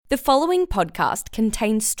The following podcast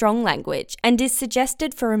contains strong language and is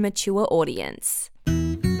suggested for a mature audience.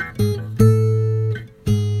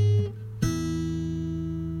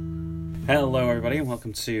 Hello everybody and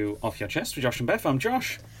welcome to Off Your Chest with Josh and Beth. I'm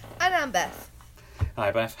Josh. And I'm Beth.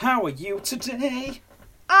 Hi Beth, how are you today?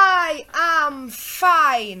 I am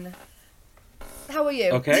fine. How are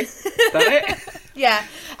you? Okay, that it? Yeah,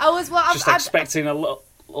 I was. Well, Just expecting a little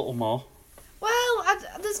more. Well,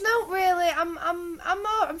 there's no really.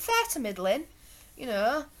 I'm fair to middling. You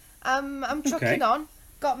know, I'm trucking on.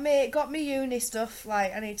 Got me uni stuff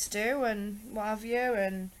like I need to do and what have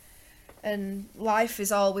you, and life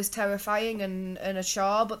is always terrifying and a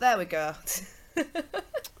chore. But there we go.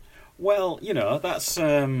 Well, that's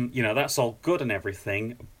that's all good and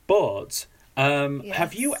everything. But Yes.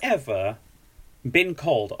 have you ever been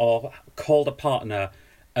called or called a partner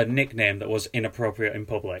a nickname that was inappropriate in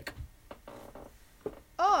public?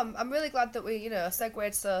 Oh, I'm really glad that we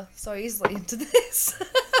segued so easily into this.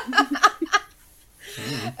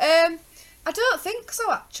 I don't think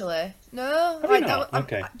so, actually. No. Have you not?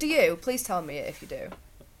 Okay. Do you? Please tell me if you do.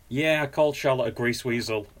 Yeah, I called Charlotte a grease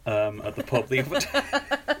weasel at the pub the other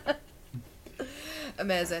day.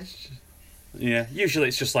 Amazing. Yeah, usually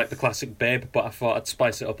it's just like the classic babe, but I thought I'd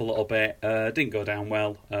spice it up a little bit. Didn't go down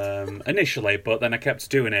well initially, but then I kept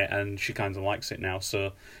doing it and she kind of likes it now,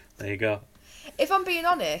 so there you go. If I'm being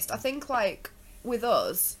honest, I think, like, with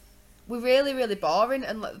us, we're really, really boring,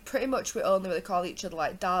 and like, pretty much we only really call each other,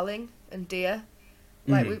 like, darling and dear.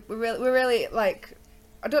 Like, we're really, like,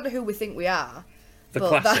 I don't know who we think we are. The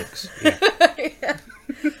classics. Yeah.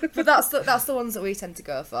 But that's the ones that we tend to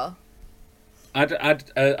go for.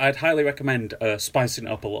 I'd highly recommend spicing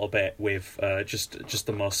it up a little bit with just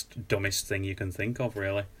the most dumbest thing you can think of,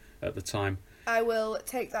 really, at the time. I will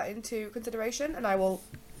take that into consideration, and I will...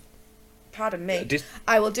 Pardon me.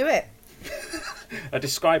 I will do it. A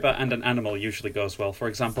describer and an animal usually goes well. For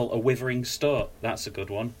example, a withering stoat. That's a good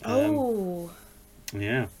one.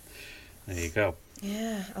 Yeah. There you go.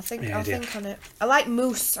 Yeah, I'll think on it. I like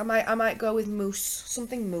moose. I might go with moose.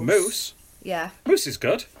 Something moose. Moose? Yeah. Moose is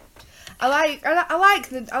good. I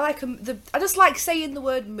just like saying the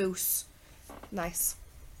word moose. Nice.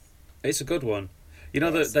 It's a good one. You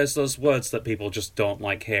know that there's those words that people just don't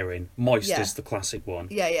like hearing. Moist Yeah. is the classic one.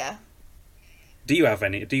 Yeah. Do you have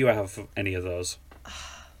any of those?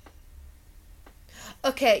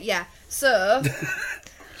 Okay, yeah. So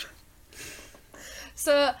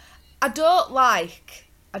I don't like,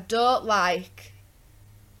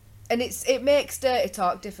 and it makes dirty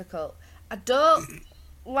talk difficult. I don't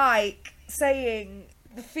like saying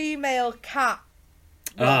the female cat.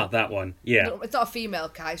 That one. Yeah. No, it's not a female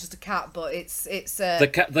cat. It's just a cat, but it's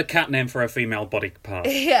The cat name for a female body part.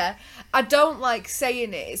 Yeah, I don't like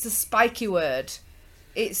saying it. It's a spiky word.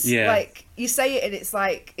 It's like you say it and it's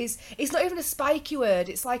like it's not even a spiky word.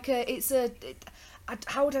 It's like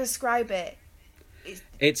how would I describe it?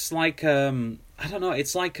 It's like I don't know.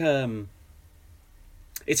 It's like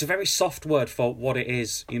it's a very soft word for what it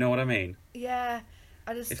is. You know what I mean? Yeah,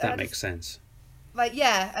 if that makes sense. Like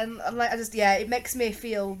it makes me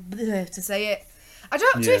feel bleh to say it.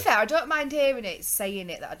 To be fair, I don't mind hearing it, saying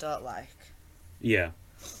it that I don't like. Yeah,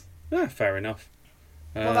 fair enough.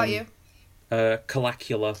 What about you?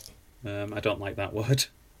 Calacula. I don't like that word.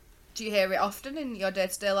 Do you hear it often in your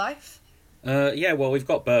day-to-day life? Yeah, well, we've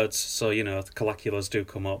got birds, so, the calaculas do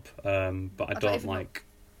come up, but I don't like...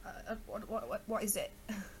 What is it?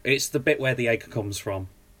 It's the bit where the egg comes from.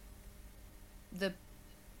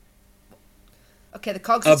 Okay, the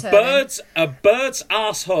cogs are turning. A bird's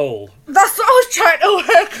arsehole. That's what I was trying to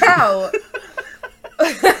work out.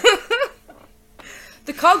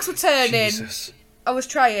 The cogs were turning. Jesus. I was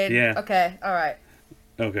trying. Yeah. Okay, alright.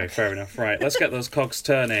 Okay, fair enough. Right, let's get those cogs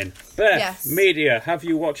turning. Beth, Yes. Media, have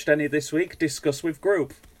you watched any this week? Discuss with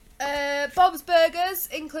group. Bob's Burgers,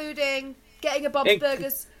 including getting a Bob's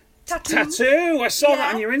Burgers Tattoo! I saw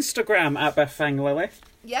that on your Instagram, at Beth Fang Lily.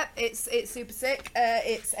 Yep, it's super sick.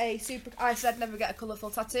 It's a super... I said never get a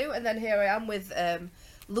colourful tattoo, and then here I am with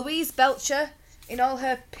Louise Belcher in all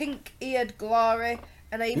her pink-eared glory,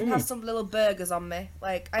 and I even have some little burgers on me.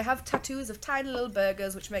 Like, I have tattoos of tiny little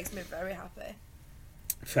burgers, which makes me very happy.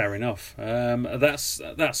 Fair enough.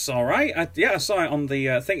 That's all right. I saw it on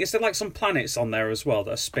the thing. Is there like some planets on there as well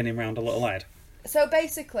that are spinning around a little head? So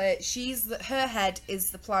basically, her head is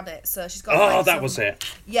the planet. So she's got. Oh, that was it.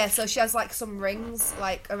 Yeah, so she has like some rings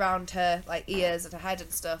like around her like ears and her head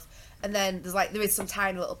and stuff, and then there is some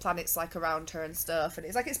tiny little planets like around her and stuff, and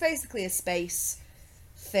it's basically a space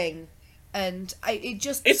thing. And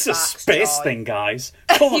it's a space thing, guys.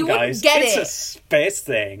 Come on, guys. It's a space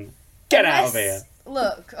thing. Get out of here.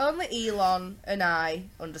 Look, only Elon and I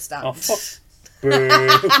understand. Oh, fuck. Boo.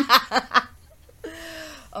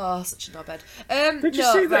 Oh, such a knobhead. Did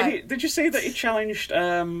you see that he challenged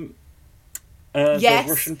Yes. the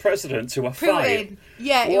Russian president to a fight?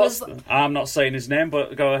 Yeah, it was. I'm not saying his name,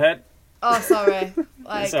 but go ahead. Oh, sorry.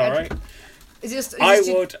 It's all right. I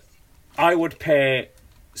I would pay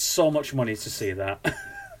so much money to see that.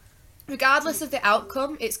 Regardless of the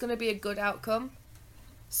outcome, it's going to be a good outcome.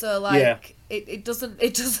 So it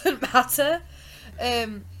doesn't matter.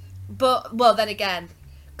 But well, then again,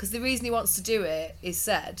 because the reason he wants to do it is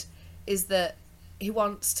that he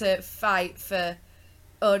wants to fight for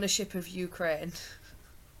ownership of Ukraine.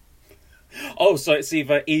 Oh, so it's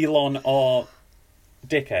either Elon or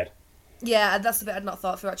Dickhead. Yeah, and that's the bit I'd not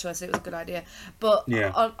thought through, actually. I said it was a good idea. But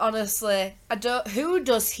honestly, who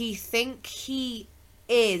does he think he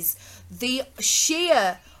is? The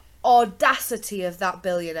sheer audacity of that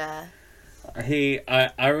billionaire.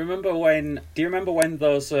 I remember when... Do you remember when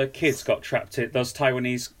those kids got trapped in... Those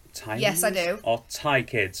Taiwanese... Yes, I do. Or Thai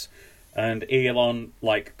kids. And Elon,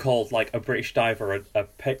 called, a British diver a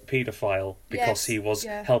paedophile because he was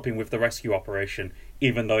helping with the rescue operation,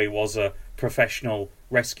 even though he was a professional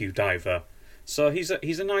rescue diver. So he's a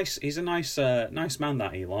nice man,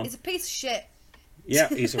 that Elon. He's a piece of shit. Yeah,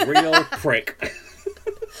 he's a real prick.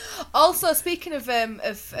 Also, speaking of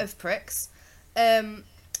pricks, have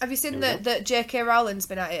you seen that J.K. Rowling's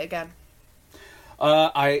been at it again?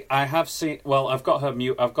 I have seen. Well, I've got her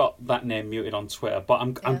mute. I've got that name muted on Twitter. But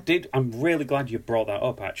I'm really glad you brought that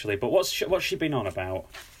up, actually. But what's she been on about?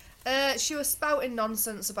 She was spouting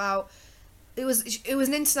nonsense about. It was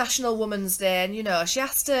an International Women's Day, and she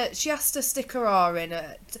has to stick her oar in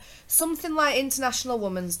it. Something like International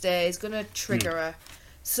Women's Day is gonna trigger her.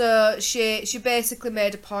 So she basically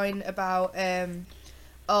made a point about we're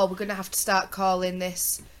gonna have to start calling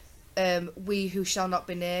this We Who Shall Not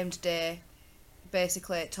Be Named Day.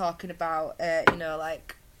 Basically talking about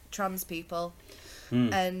trans people,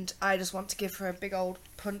 and I just want to give her a big old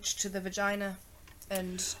punch to the vagina,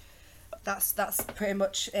 and that's pretty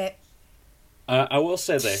much it. I will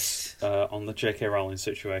say this on the J.K. Rowling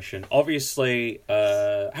situation. Obviously,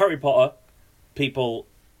 Harry Potter, people,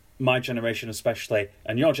 my generation especially,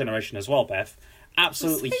 and your generation as well, Beth,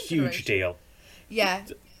 absolutely huge deal. Yeah,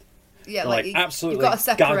 absolutely you've got to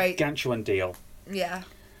separate. Gargantuan deal. Yeah.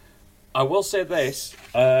 I will say this.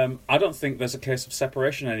 I don't think there's a case of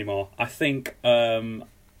separation anymore. I think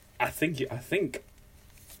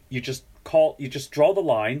you just draw the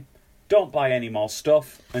line. Don't buy any more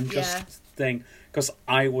stuff, and just think. Because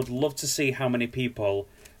I would love to see how many people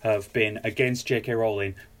have been against J.K.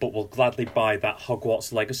 Rowling, but will gladly buy that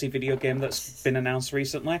Hogwarts Legacy video game that's been announced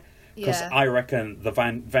recently. Because I reckon the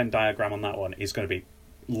Venn diagram on that one is going to be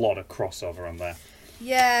a lot of crossover on there.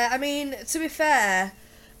 Yeah, I mean, to be fair,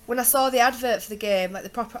 when I saw the advert for the game,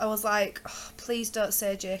 I was like, oh, please don't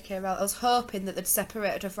say J.K. Rowling. I was hoping that they'd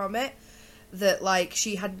separated her from it, that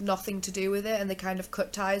she had nothing to do with it, and they kind of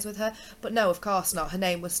cut ties with her. But no, of course not. Her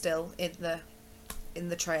name was still in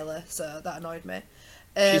the trailer, so that annoyed me.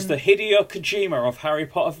 She's the Hideo Kojima of Harry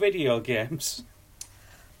Potter video games.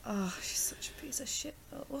 Oh, she's such a piece of shit,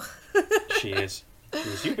 though. She is.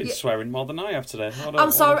 You've been swearing more than I have today.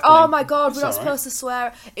 I'm sorry. Oh my God, we're not supposed to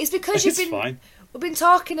swear. It's because fine. We've been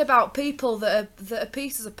talking about people that are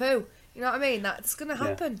pieces of poo. You know what I mean? That's going to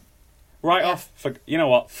happen. Right off. You know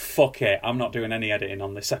what? Fuck it. I'm not doing any editing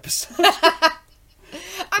on this episode. We're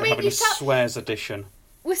having a swears edition.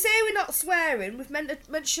 We say we're not swearing. We've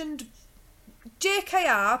mentioned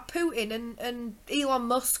JKR, Putin, and Elon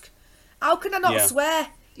Musk. How can I not swear?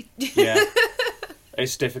 Yeah.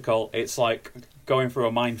 It's difficult. It's like going through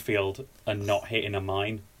a minefield and not hitting a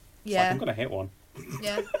mine. It's like, I'm going to hit one.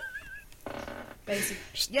 Yeah.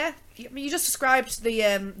 Basically. Yeah. You just described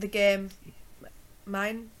the game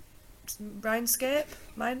Minescape?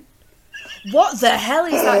 What the hell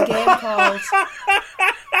is that game called?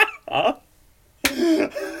 Huh?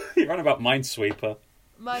 You're on about Minesweeper.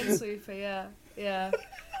 Minesweeper,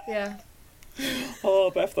 yeah.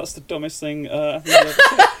 Oh, Beth, that's the dumbest thing I've ever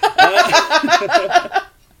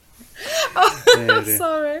said.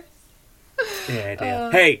 Sorry. Yeah,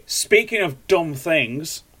 dear. Hey, speaking of dumb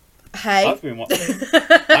things, I've been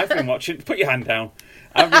watching. Put your hand down.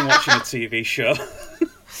 I've been watching a TV show.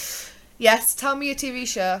 Yes, tell me your TV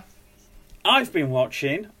show. I've been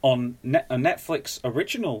watching on a Netflix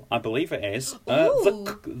original, I believe it is,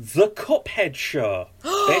 the Cuphead show,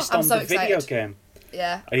 based on the video game.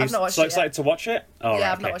 Yeah, Are you I've not watched so it excited yet. to watch it?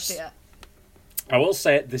 I've not watched it yet. I will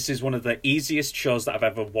say this is one of the easiest shows that I've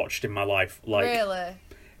ever watched in my life. Really?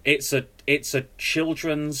 It's a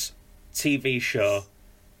children's TV show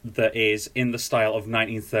that is in the style of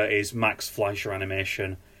 1930s Max Fleischer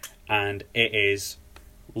animation, and it is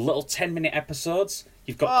little 10-minute episodes.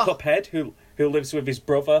 You've got Cuphead, who lives with his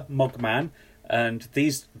brother Mugman, and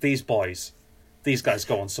these guys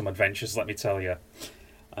go on some adventures, let me tell you.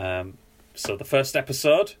 So the first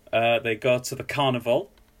episode, they go to the carnival.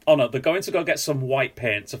 Oh no, they're going to go get some white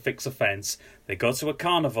paint to fix a fence. They go to a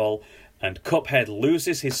carnival, and Cuphead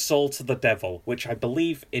loses his soul to the devil, which I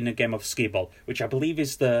believe in a game of skee-ball, which I believe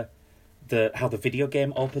is the how the video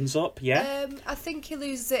game opens up. Yeah. I think he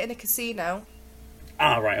loses it in a casino.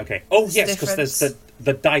 Ah, right, okay. Oh, yes, because there's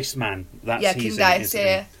the Dice Man. King Dice,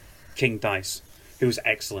 yeah. King Dice, who's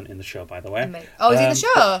excellent in the show, by the way. Oh, is he in the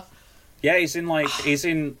show? Yeah, he's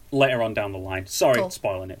in later on down the line. Sorry,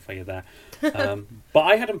 spoiling it for you there. But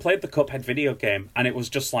I hadn't played the Cuphead video game, and it was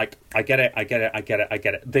just like, I get it.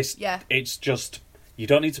 It's just, you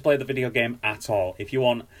don't need to play the video game at all. If you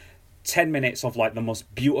want 10 minutes of like the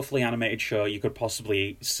most beautifully animated show you could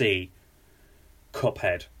possibly see,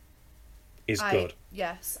 Cuphead is good.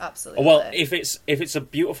 Yes, absolutely. Well, if it's a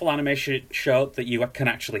beautiful animation show that you can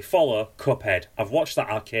actually follow, Cuphead. I've watched that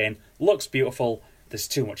Arcane. Looks beautiful. There's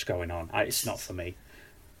too much going on. It's not for me.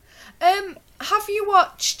 Have you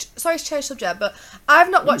watched... Sorry to change subject, but I've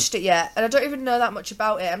not watched it yet, and I don't even know that much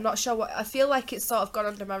about it. I'm not sure what... I feel like it's sort of gone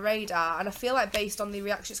under my radar, and I feel like based on the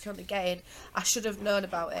reactions it's currently getting, I should have known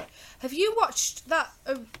about it. Have you watched that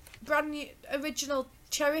brand new original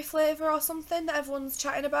cherry flavour or something that everyone's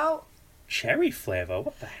chatting about? Cherry flavour?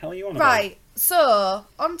 What the hell are you on about? Right, so,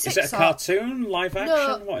 on TikTok... Is it a cartoon? Live action?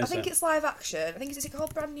 No, what is I think it? It's live action. I think it's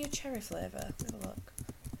called Brand New Cherry Flavour. Have a look.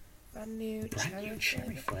 Brand new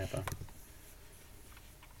cherry flavour.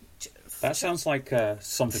 That sounds like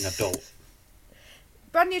something adult.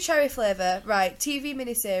 Brand New Cherry Flavour, right, TV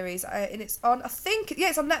miniseries, and it's on, I think,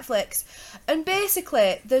 it's on Netflix, and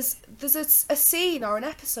basically, there's a scene, or an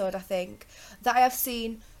episode, I think, that I have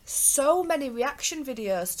seen so many reaction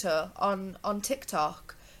videos to on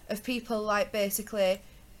TikTok, of people, like, basically,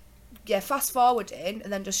 fast forwarding,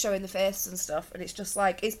 and then just showing the faces and stuff, and it's just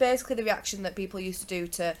like, it's basically the reaction that people used to do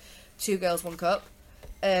to Two Girls, One Cup.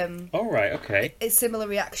 Oh, right, okay. It's similar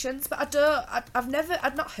reactions, but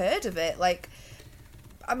I've not heard of it. Like,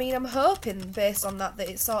 I mean, I'm hoping based on that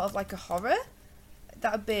it's sort of like a horror.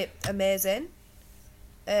 That would be amazing.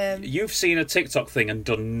 You've seen a TikTok thing and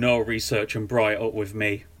done no research and brought it up with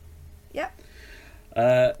me. Yep.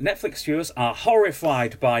 Netflix viewers are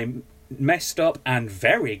horrified by messed up and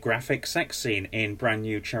very graphic sex scene in Brand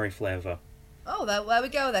New Cherry Flavour. Oh, there we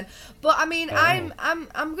go then. But I mean, I'm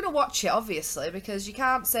gonna watch it obviously, because you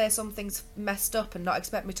can't say something's messed up and not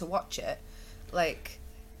expect me to watch it. Like,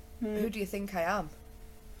 who do you think I am?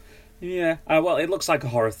 Yeah. Well, it looks like a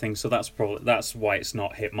horror thing, so that's why it's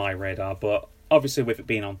not hit my radar. But obviously, with it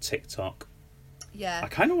being on TikTok, yeah, I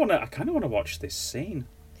kind of want to watch this scene.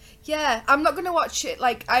 Yeah, I'm not gonna watch it.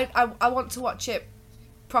 Like, I want to watch it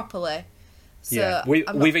properly. So yeah,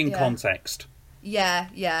 within context. Yeah.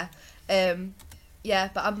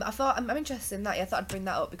 But I'm interested in that. Yeah, I thought I'd bring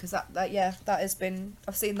that up because that has been,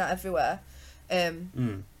 I've seen that everywhere. I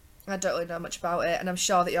don't really know much about it, and I'm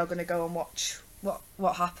sure that you're going to go and watch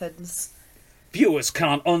what happens. Viewers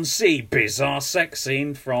can't unsee bizarre sex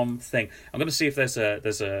scene from thing. I'm going to see if there's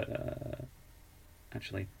a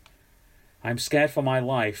actually, I'm scared for my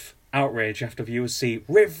life. Outrage after viewers see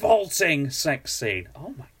revolting sex scene.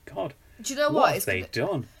 Oh my god! Do you know what have they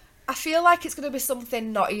done? I feel like it's going to be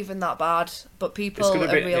something not even that bad, but people are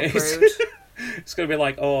real prude. It's going to be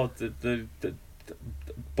like, oh, the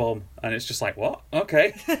bum, and it's just like, what?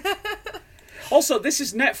 Okay. Also, this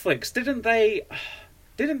is Netflix. Didn't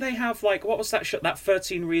they have, like, what was that show? That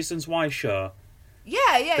 13 Reasons Why show? Yeah,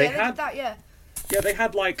 they did that. Yeah, they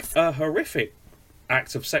had like a horrific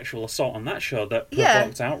act of sexual assault on that show that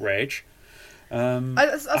provoked outrage. I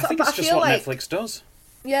think it's just what Netflix does.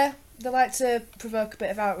 Yeah. They like to provoke a bit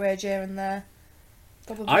of outrage here and there.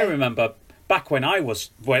 Probably. I remember back when I was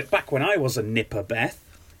a nipper, Beth.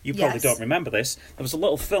 You probably don't remember this. There was a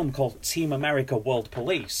little film called Team America: World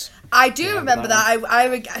Police. I do remember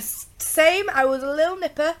that. Same. I was a little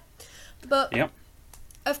nipper, but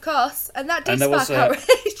of course, and that did spark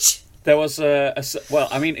outrage. There was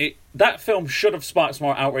that film should have sparked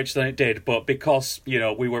more outrage than it did, but because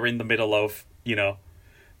we were in the middle of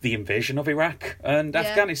the invasion of Iraq and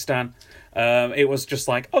Afghanistan, it was just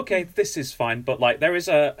like, okay, this is fine, but like there is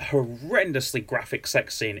a horrendously graphic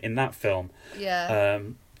sex scene in that film.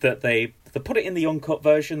 That they put it in the uncut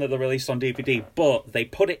version that they released on DVD, but they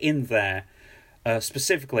put it in there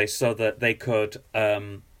specifically so that they could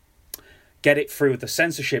get it through the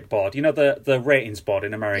censorship board. You know, the ratings board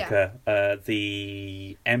in America,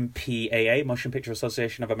 the MPAA, Motion Picture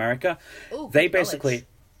Association of America. Ooh, they basically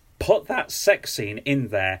put that sex scene in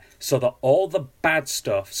there so that all the bad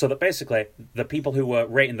stuff, so that basically the people who were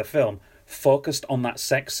rating the film focused on that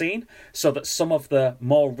sex scene, so that some of the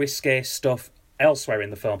more risque stuff elsewhere in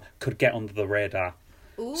the film could get under the radar.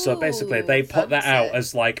 Ooh, so basically they put that out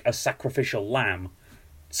as like a sacrificial lamb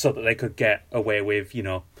so that they could get away with, you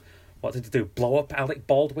know, what did they do? Blow up Alec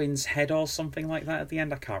Baldwin's head or something like that at the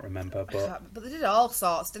end? I can't remember. But they did all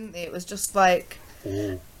sorts, didn't they? It was just like...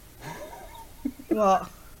 Ooh. What?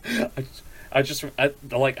 I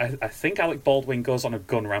think Alec Baldwin goes on a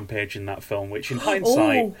gun rampage in that film, which in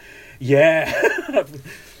hindsight... Ooh. Yeah.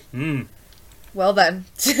 Well then.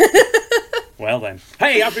 Well then.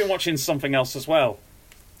 Hey, I've been watching something else as well.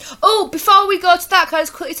 Oh, before we go to that, can I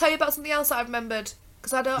just quickly tell you about something else that I've remembered?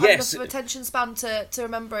 Because I don't have enough of attention span to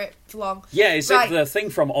remember it for long. Yeah, is it the thing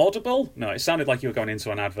from Audible? No, it sounded like you were going into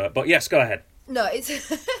an advert, but yes, go ahead. No, it's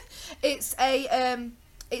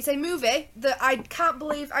it's a movie that I can't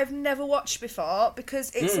believe I've never watched before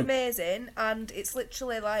because it's amazing and it's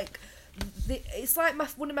literally like it's like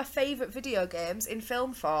one of my favourite video games in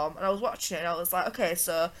film form. And I was watching it and I was like, okay,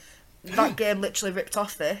 so that game literally ripped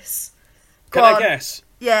off this. Can I guess?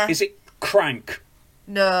 Yeah. Is it Crank?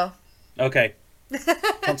 No. Okay.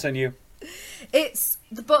 Continue. It's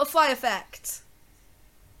The Butterfly Effect.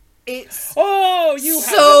 It's good.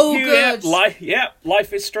 Yeah,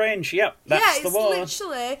 Life is Strange. Yep, that's the one.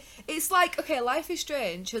 Literally, it's like, okay, Life is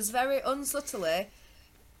Strange has very unsubtly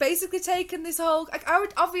basically taken this whole. Like,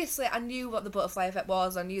 I knew what the Butterfly Effect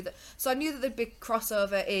was. I knew that there'd be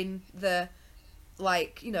crossover in the,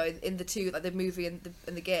 like, you know, in the two, like the movie and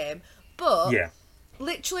the game, but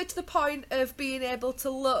literally to the point of being able to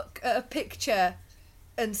look at a picture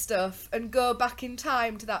and stuff and go back in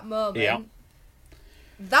time to that moment. Yeah.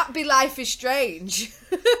 That be Life is Strange.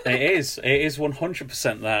 It is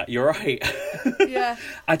 100% that. You're right. Yeah.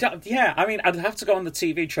 I mean, I'd have to go on the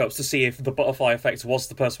TV tropes to see if the Butterfly Effect was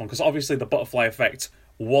the first one, because obviously the Butterfly Effect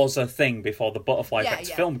was a thing before the Butterfly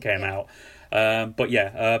Effect film came out.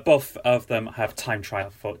 But both of them have time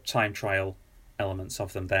trial elements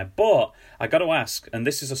of them there. But I got to ask, and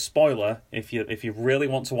this is a spoiler, if you really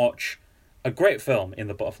want to watch a great film in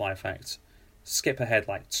the Butterfly Effect, skip ahead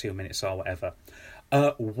like 2 minutes or whatever.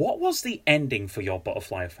 What was the ending for your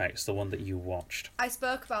Butterfly Effects, the one that you watched? I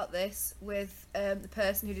spoke about this with the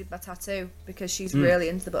person who did my tattoo, because she's really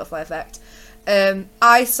into the Butterfly Effect.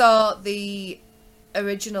 I saw the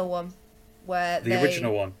original one, where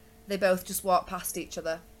they both just walk past each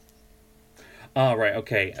other. Oh, right,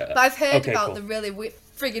 okay. But I've heard about the really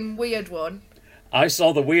friggin' weird one. I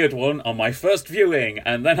saw the weird one on my first viewing,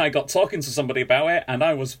 and then I got talking to somebody about it, and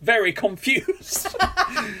I was very confused.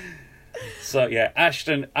 So yeah,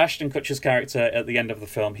 Ashton Kutcher's character at the end of the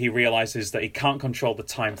film, he realizes that he can't control the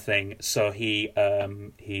time thing, so he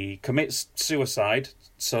commits suicide.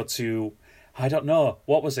 So I don't know,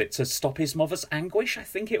 what was it? To stop his mother's anguish, I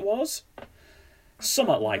think it was,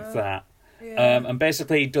 something like that. Yeah. And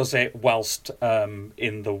basically he does it whilst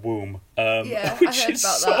in the womb. Which I heard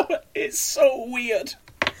about that. It's so weird.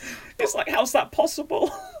 It's like, how's that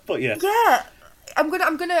possible? But yeah. Yeah. I'm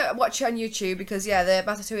gonna watch it on YouTube because the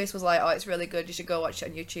Ratatouille was like, oh, it's really good, you should go watch it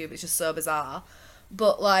on YouTube. It's just so bizarre,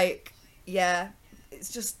 but like, yeah,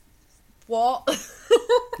 it's just what.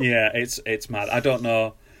 Yeah, it's mad. I don't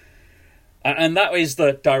know, and that is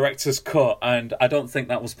the director's cut, and I don't think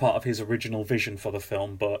that was part of his original vision for the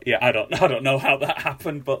film. But yeah, I don't know how that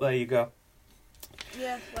happened. But there you go.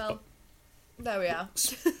 Yeah, well, there we are.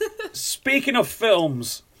 Speaking of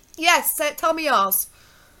films, yes, tell me yours.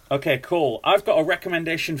 Okay, cool. I've got a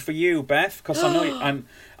recommendation for you, Beth, because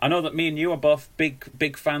I know that me and you are both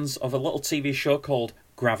big fans of a little TV show called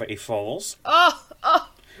Gravity Falls. Oh,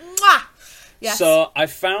 mwah! Yes. So I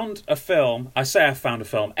found a film. I say I found a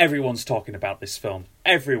film. Everyone's talking about this film.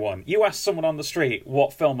 Everyone. You ask someone on the street,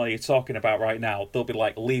 what film are you talking about right now? They'll be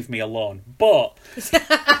like, leave me alone. But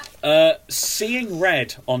Seeing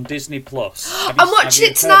Red on Disney Plus. I'm watching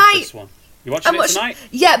it tonight. You watching it tonight?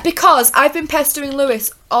 Yeah, because I've been pestering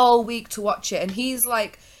Lewis all week to watch it, and he's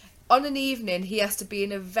like, on an evening, he has to be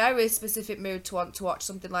in a very specific mood to want to watch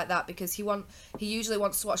something like that, because he usually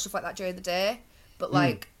wants to watch stuff like that during the day, but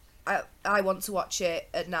like, I want to watch it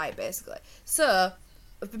at night, basically. So,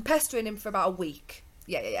 I've been pestering him for about a week.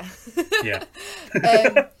 Yeah.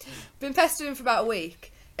 Been pestering him for about a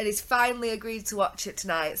week, and he's finally agreed to watch it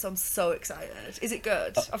tonight, so I'm so excited. Is it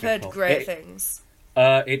good? I've heard great things.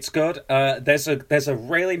 It's good. There's a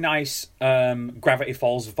really nice Gravity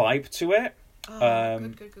Falls vibe to it.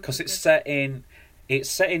 Because it's set in it's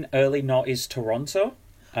set in early noughties Toronto.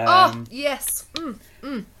 Yes. Cool.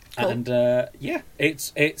 And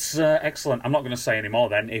it's excellent. I'm not going to say any more.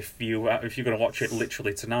 Then, if you're going to watch it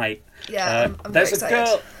literally tonight, I'm very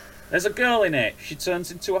excited. There's a girl in it. She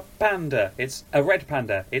turns into a panda. It's a red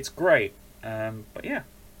panda. It's great. But yeah.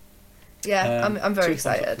 Yeah, I'm very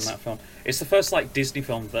excited. From that film. It's the first Disney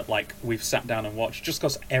film that we've sat down and watched just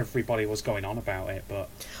because everybody was going on about it. But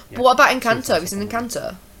what about Encanto? Have you seen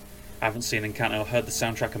Encanto? I haven't seen Encanto. I've heard the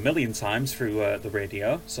soundtrack a million times through the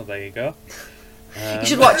radio. So there you go. You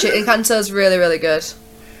should watch it. Encanto's really, really good.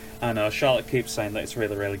 I know, Charlotte keeps saying that it's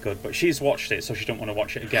really, really good, but she's watched it, so she don't want to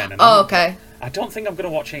watch it again. And okay. I don't think I'm going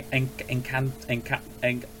to watch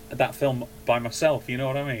that film by myself, you know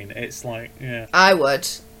what I mean? It's yeah. I would.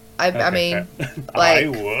 I mean, I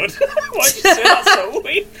would. Why'd you say that so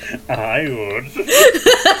weird? I would.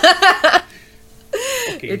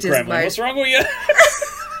 Fucking gremlin, what's wrong with you?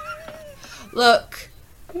 Look,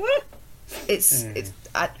 it's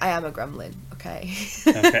I am a gremlin, okay?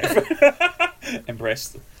 Okay. Embrace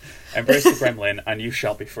the gremlin and you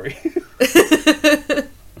shall be free.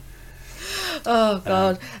 Oh,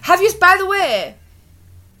 God. By the way,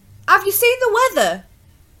 have you seen the weather?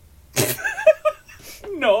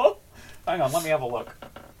 No. Hang on, let me have a look.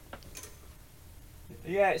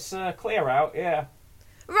 Yeah, it's clear out, yeah.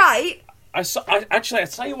 Right. I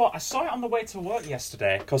tell you what, I saw it on the way to work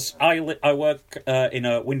yesterday, because I work in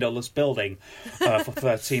a windowless building for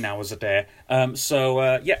 13 hours a day. And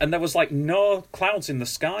there was no clouds in the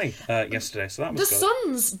sky yesterday, so that was good. The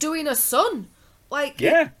sun's doing a sun.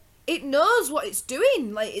 It knows what it's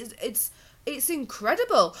doing. It's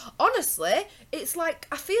incredible. Honestly, it's I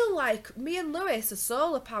feel like me and Lewis are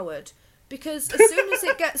solar powered, because as soon as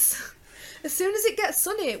it gets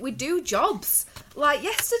sunny, we do jobs.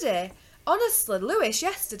 Yesterday, honestly, Lewis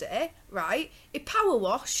yesterday, right, he power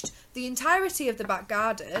washed the entirety of the back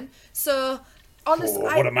garden. So honestly,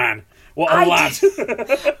 what a man. What a lad.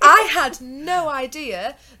 I had no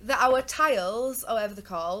idea that our tiles, or whatever they're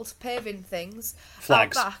called, paving things,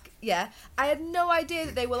 flags. Out back, I had no idea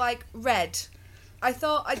that they were red. I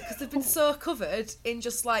thought, because they've been so covered in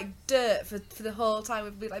just dirt for the whole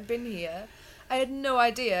time we've been here. I had no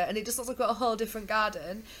idea, and it just looks like we've got a whole different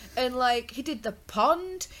garden. And he did the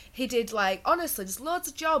pond. He did honestly just loads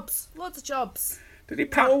of jobs. Did he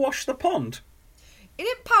power wash the pond? He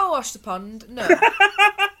didn't power wash the pond. No.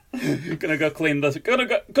 Gonna go clean the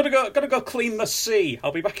sea.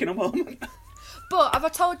 I'll be back in a moment. But have I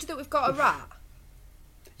told you that we've got a rat?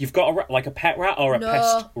 You've got a rat, a pet rat or a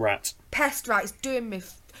pest rat? Pest rat's doing me.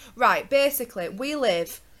 Right, basically, we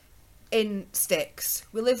live in sticks.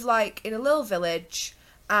 We live in a little village,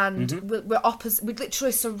 and we're opposite. We're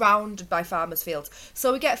literally surrounded by farmers' fields,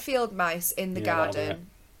 so we get field mice in the garden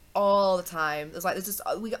all the time.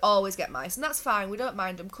 We always get mice, and that's fine. We don't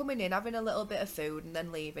mind them coming in, having a little bit of food, and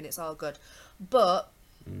then leaving. It's all good. But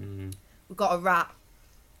we've got a rat,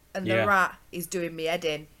 and the rat is doing me head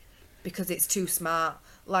in because it's too smart.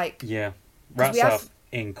 Rats are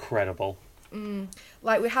incredible. We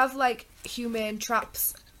have humane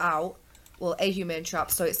traps out. Well, a humane trap,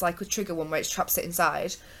 so it's a trigger one where it traps it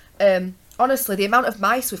inside. Honestly, the amount of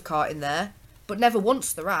mice we've caught in there, but never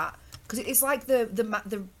once the rat, because it's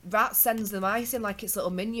the rat sends the mice in its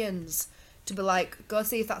little minions to be go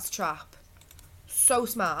see if that's a trap. So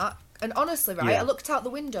smart. And honestly, I looked out the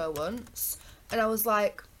window once and I was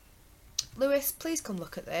like, Lewis, please come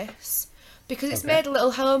look at this, because it's made a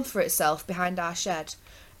little home for itself behind our shed.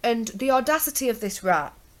 And the audacity of this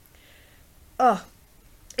rat,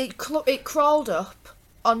 it crawled up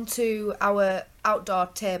onto our outdoor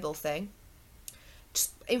table thing,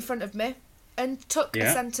 just in front of me, and took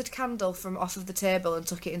a scented candle from off of the table and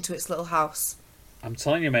took it into its little house. I'm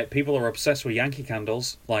telling you, mate, people are obsessed with Yankee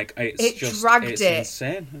candles. It's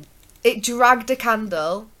insane. It dragged a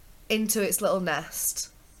candle into its little nest.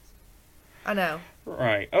 I know.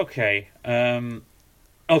 Right, okay.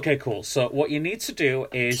 Okay, cool. So what you need to do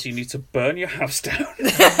is you need to burn your house down.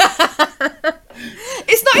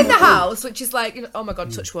 It's not in the house, which is oh my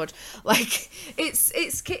God, touch wood.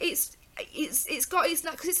 It's got its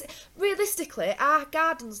because it's realistically our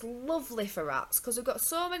garden's lovely for rats, because we've got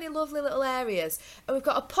so many lovely little areas, and we've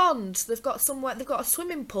got a pond. They've got a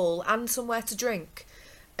swimming pool and somewhere to drink.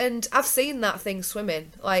 And I've seen that thing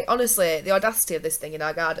swimming. Honestly, the audacity of this thing in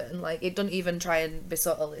our garden, it doesn't even try and be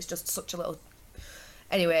subtle. It's just such a little.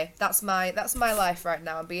 Anyway, that's my life right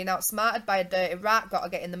now. I'm being outsmarted by a dirty rat. Got to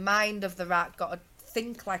get in the mind of the rat. Got to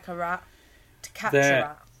think like a rat to catch a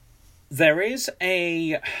rat. There is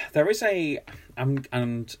a. I'm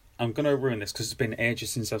gonna ruin this because it's been ages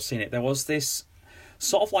since I've seen it. There was this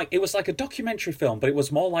sort of it was like a documentary film, but it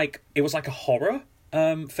was more it was like a horror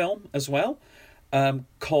film as well,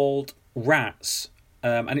 called Rats.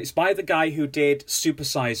 And it's by the guy who did Super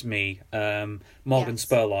Size Me, Morgan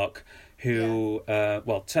Spurlock, who,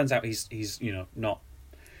 turns out he's not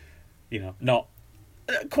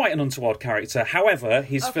quite an untoward character. However,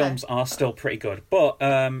 his films are still pretty good. But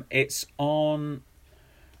it's on,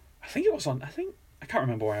 I can't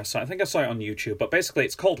remember where I saw it. I think I saw it on YouTube. But basically,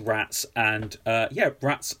 it's called Rats, and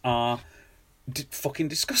rats are fucking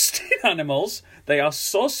disgusting animals. They are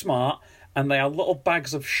so smart, and they are little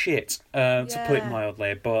bags of shit, to put it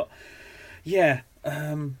mildly. But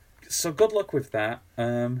so good luck with that.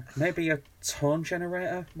 Maybe a tone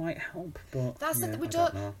generator might help, but we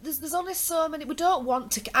don't know. There's only so many. We don't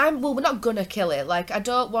want to. We're not gonna kill it. Like, I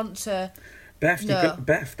don't want to. Beth,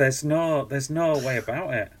 Beth, there's no way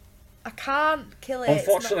about it. I can't kill it.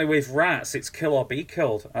 Unfortunately, with rats, it's kill or be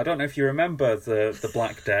killed. I don't know if you remember the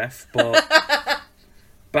Black Death, but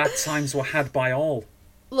bad times were had by all.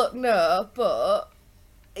 Look, no, but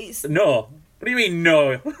it's... No? What do you mean,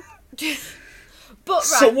 no? But,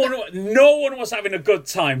 right... No one was having a good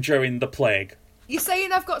time during the plague. You're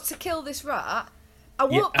saying I've got to kill this rat? I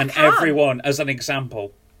can. Everyone, as an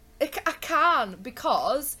example. I can,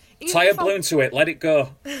 because... Tie a balloon to it, let it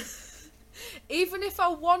go. Even if I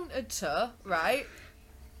wanted to, right?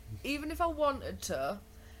 If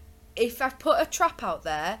I put a trap out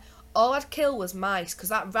there, all I'd kill was mice, because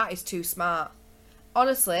that rat is too smart.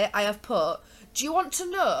 Honestly, I have put... Do you want to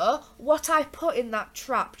know what I put in that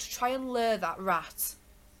trap to try and lure that rat?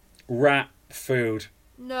 Rat food.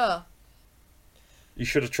 No. You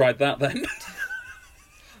should have tried that then.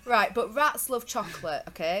 Right, but rats love chocolate,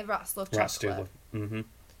 okay? Rats love chocolate. Rats do love... Mm-hmm.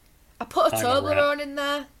 I put a Toblerone in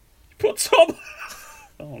there. Put Toblerone...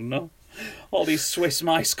 Oh, no. All these Swiss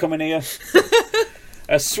mice coming here.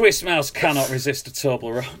 A Swiss mouse cannot resist a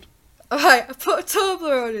Toblerone. Alright, I put a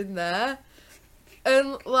Toblerone in there.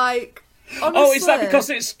 And, like, honestly... Oh, is that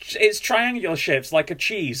because it's triangular shapes, like a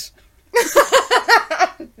cheese?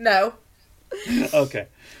 No. Okay.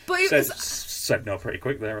 But said no pretty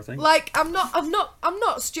quick there, I think. Like, I'm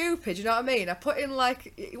not stupid, you know what I mean? I put in,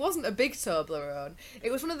 like, it wasn't a big Toblerone.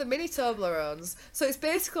 It was one of the mini Toblerones. So it's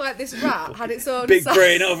basically like this rat had its own big size.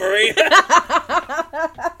 brain over here.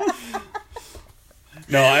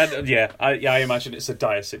 No, I imagine it's a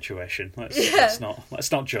dire situation. Let's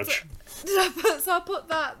not judge. So I put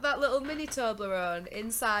that little mini Toblerone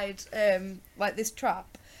inside like this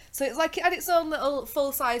trap. So it's like it had its own little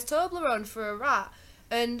full-size Toblerone for a rat.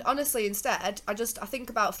 And honestly, instead, I think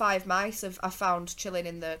about 5 mice I found chilling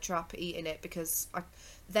in the trap eating it because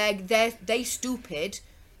they stupid,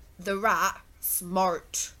 the rat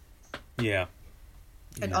smart. Yeah.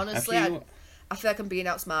 And honestly, I feel like I'm being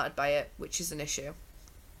outsmarted by it, which is an issue.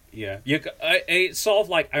 Yeah, it's sort of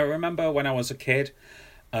like I remember when I was a kid,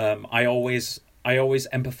 I always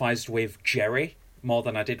empathised with Jerry more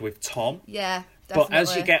than I did with Tom. Yeah, definitely. But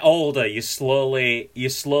as you get older, you slowly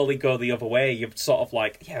go the other way. You're sort of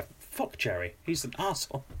like, yeah, fuck Jerry, he's an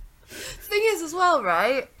arsehole. Thing is, as well,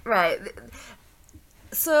 right.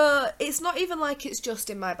 So it's not even like it's just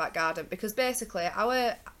in my back garden because basically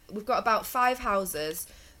we've got about 5 houses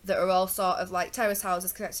that are all sort of like terrace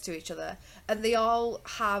houses connected to each other, and they all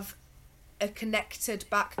have a connected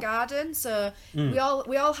back garden. So we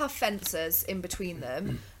all have fences in between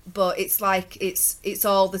them, but it's like it's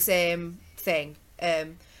all the same thing.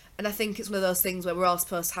 And I think it's one of those things where we're all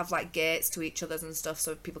supposed to have like gates to each other's and stuff,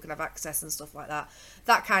 so people can have access and stuff like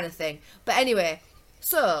that kind of thing. But anyway,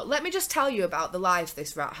 so let me just tell you about the life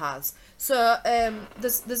this rat has. So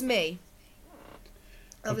there's me.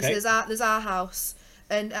 Obviously, okay. There's our house.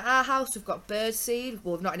 And at our house, we've got bird seed.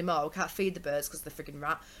 Well, not anymore. We can't feed the birds because they're friggin'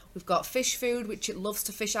 rat. We've got fish food, which it loves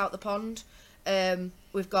to fish out the pond.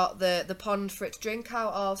 We've got the pond for it to drink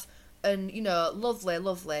out of. And, you know, lovely.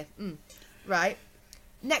 Right.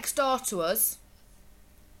 Next door to us,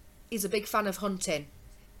 he's a big fan of hunting.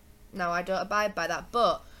 Now, I don't abide by that,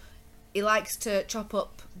 but he likes to chop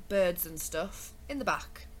up birds and stuff in the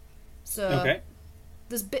back. So, okay.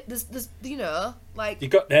 There's you know, like... You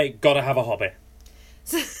gotta have a hobby.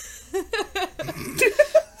 So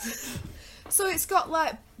it's got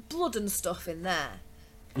like blood and stuff in there.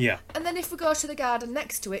 Yeah. And then if we go to the garden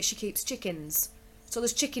next to it, she keeps chickens. So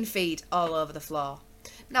there's chicken feed all over the floor.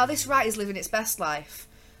 Now this rat is living its best life.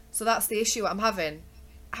 So that's the issue I'm having.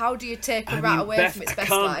 How do you take a rat away from its best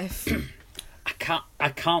life? I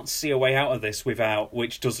can't see a way out of this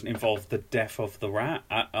which doesn't involve the death of the rat.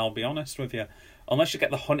 I'll be honest with you. Unless you get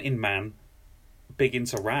the hunting man big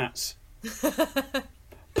into rats.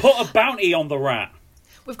 Put a bounty on the rat.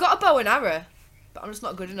 We've got a bow and arrow, but I'm just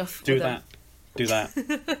not good enough. Do that.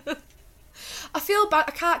 I feel feel bad.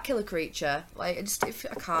 I can't kill a creature. Like, I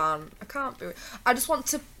can't be. I just want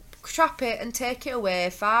to trap it and take it away,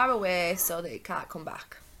 far away, so that it can't come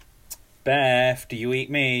back. Beth, do you eat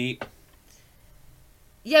meat?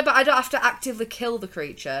 Yeah, but I don't have to actively kill the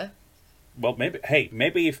creature. Well,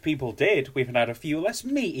 maybe if people did, we've had a few less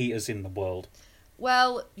meat eaters in the world.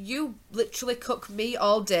 Well, you literally cook meat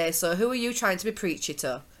all day, so who are you trying to be preachy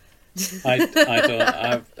to?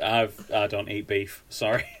 I don't eat beef.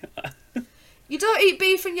 Sorry. You don't eat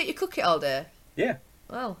beef and yet you cook it all day? Yeah.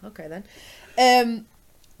 Well, okay then.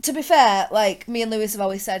 To be fair, like, me and Lewis have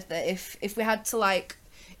always said that if we had to, like,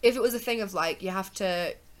 if it was a thing of, like, you have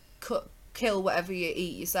to kill whatever you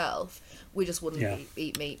eat yourself, we just wouldn't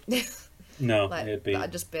eat meat. No, like, it'd be...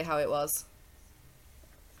 that'd just be how it was.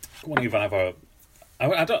 I wouldn't even have a...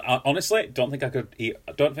 I honestly don't think I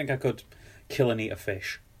could kill and eat a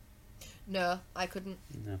fish. No, I couldn't.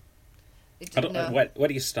 No. I don't know. Where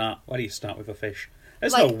do you start? Where do you start with a fish?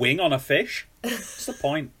 There's like, no wing on a fish. What's the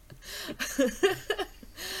point?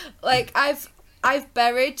 Like, I've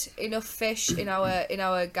buried enough fish in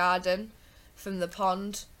our garden from the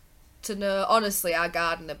pond to know, honestly, our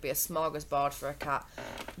garden would be a smorgasbord for a cat.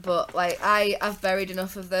 But, like, I've buried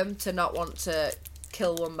enough of them to not want to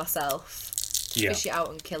kill one myself. Yeah. Fish it out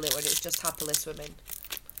and kill it when it's just happily swimming.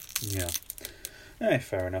 Yeah.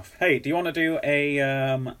 Fair enough. Hey, do you want to do a...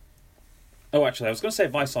 Oh, actually, I was going to say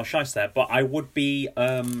Vice or Shice there, but I would be...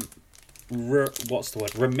 what's the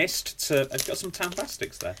word? Remiss to... I've got some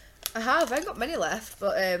Tantastics there. I ain't got many left,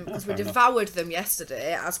 but because we devoured them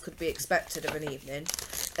yesterday, as could be expected of an evening.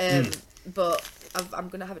 But I'm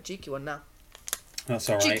going to have a cheeky one now. That's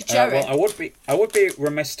all right. Cherry. Well, I would be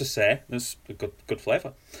remiss to say there's a good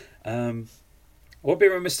flavour. I would be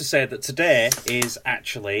remiss to say that today is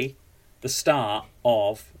actually the start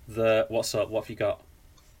of the... What's up? What have you got?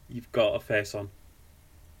 You've got a face on.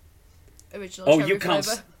 Original cherry you can't...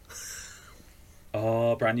 flavour.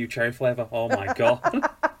 Oh, brand new cherry flavour. Oh my god.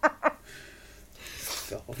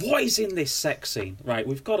 God. What is in this sex scene? Right,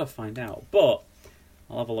 we've got to find out. But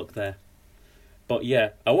I'll have a look there. But yeah,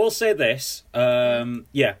 I will say this. I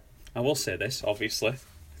will say this, obviously.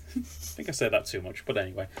 I think I say that too much, but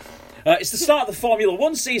anyway. It's the start of the Formula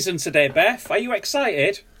 1 season today, Beth. Are you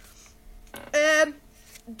excited?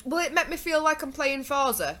 Will it make me feel like I'm playing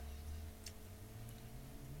Forza?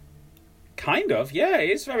 Kind of, yeah. It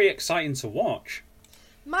is very exciting to watch.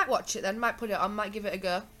 Might watch it then, might put it on, might give it a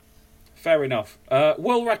go. Fair enough.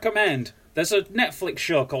 Will recommend. There's a Netflix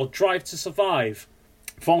show called Drive to Survive.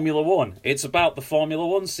 Formula 1. It's about the Formula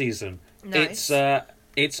 1 season. Nice.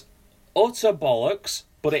 It's utter bollocks,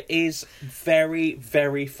 but it is very,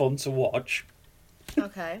 very fun to watch.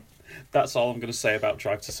 Okay. That's all I'm going to say about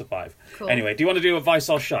Drive to Survive. Cool. Anyway, do you want to do a Vice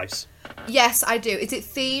or Shice? Yes, I do. Is it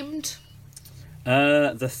themed?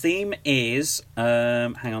 The theme is...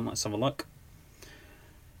 hang on, let's have a look.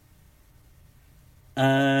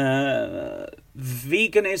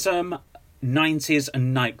 Veganism, 90s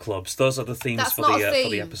and nightclubs. Those are the themes for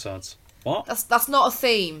the episodes. What? That's not a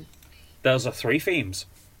theme. Those are 3 themes.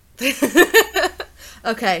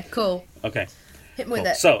 Okay, cool. Okay. Hit me with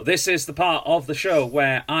it. So, this is the part of the show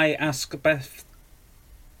where I ask Beth...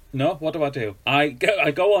 No, what do? I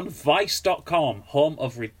go on Vice.com, home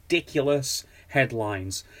of ridiculous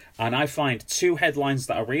headlines, and I find 2 headlines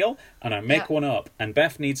that are real, and I make one up, and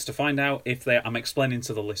Beth needs to find out if I'm explaining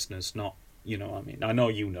to the listeners, not, you know what I mean. I know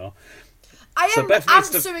you know. I am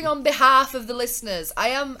answering on behalf of the listeners. I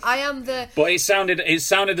am the... But it sounded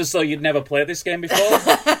as though you'd never played this game before,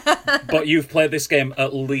 but you've played this game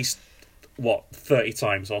at least, 30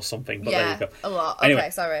 times or something, but there you go. A lot. Anyway, okay,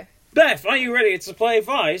 sorry. Beth, are you ready to play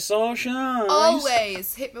Vice or Shice?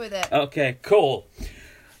 Always. Hit me with it. Okay, cool.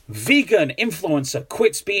 Vegan influencer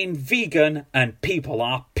quits being vegan and people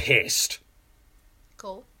are pissed.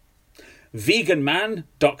 Cool. Vegan man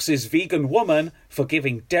doxes vegan woman for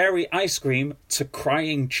giving dairy ice cream to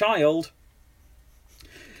crying child.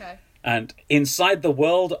 Okay. And inside the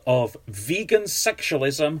world of vegan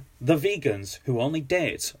sexualism, the vegans who only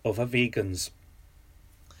date other vegans.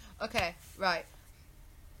 Okay, right.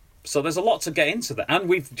 So there's a lot to get into that. And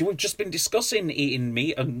we've just been discussing eating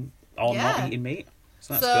meat or not eating meat.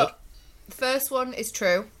 So that's good. The first one is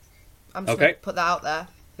true. I'm just Okay. going to put that out there.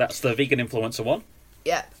 That's the vegan influencer one.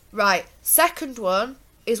 Yeah. Right. Second one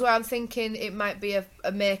is where I'm thinking it might be a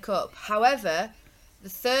make-up. However, the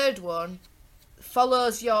third one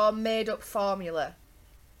follows your made-up formula.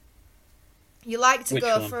 You like to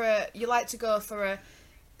go for a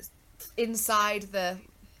inside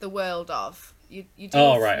the world of. You do, you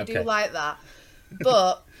do like that.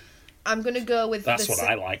 But I'm going to go with... That's what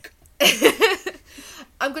I like.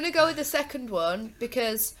 I'm going to go with the second one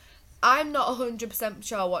because I'm not 100%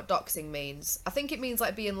 sure what doxing means. I think it means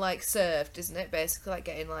like being like served, isn't it? Basically, like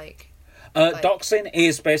getting like. Doxing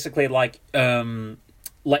is basically like,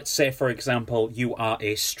 let's say for example, you are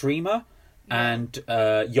a streamer, and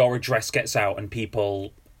your address gets out, and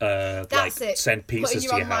people That's it. send pizzas putting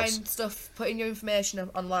your to your online house. stuff, putting your information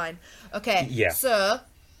online. Okay. Yeah. So.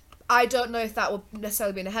 I don't know if that will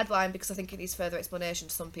necessarily be in a headline because I think it needs further explanation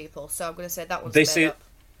to some people. So I'm going to say that one's made up.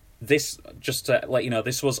 This, just to let you know,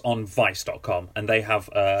 this was on Vice.com, and they have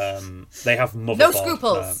motherboard No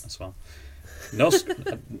scruples as well.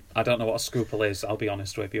 I don't know what a scruple is. I'll be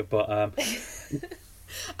honest with you, but I think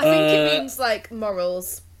it means like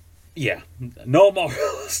morals. Yeah, no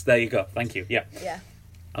morals. There you go. Thank you. Yeah. Yeah.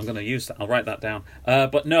 I'm going to use that. I'll write that down.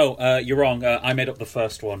 But no, you're wrong. I made up the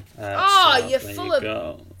first one. You're full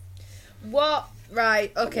of. What?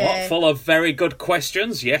 Right. Okay. What? Full of very good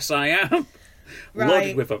questions. Yes, I am. Right.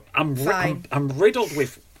 Loaded with them. I'm riddled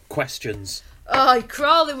with questions. Oh, you're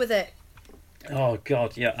crawling with it. Oh,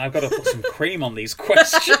 God, yeah. I've got to put some cream on these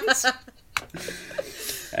questions.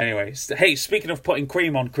 Anyway, hey, speaking of putting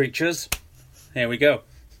cream on creatures, here we go.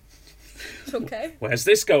 Okay. Where's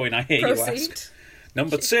this going, I hear Proceed. you ask?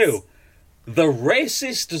 Number 2. The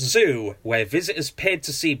racist zoo where visitors paid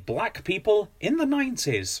to see black people in the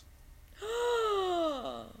 90s.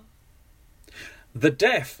 The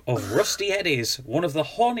death of Rusty Eddie's, one of the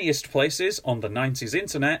horniest places on the 90s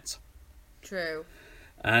internet. True.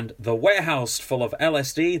 And the warehouse full of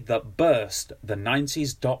LSD that burst the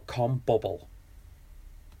 90s.com bubble.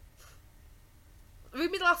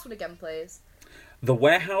 Read me the last one again, please. The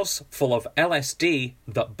warehouse full of LSD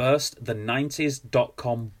that burst the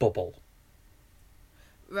 90s.com bubble.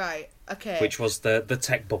 Right, okay. Which was the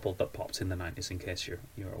tech bubble that popped in the 90s, in case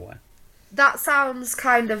you're aware. That sounds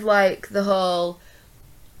kind of like the whole...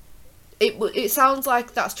 It sounds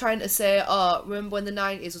like that's trying to say, remember when the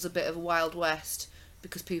 90s was a bit of a Wild West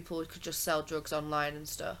because people could just sell drugs online and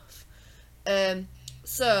stuff. Okay.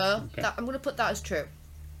 I'm going to put that as true.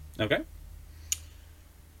 Okay.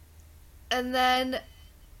 And then,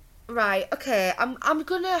 right, okay, I'm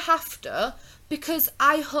going to have to, because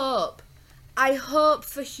I hope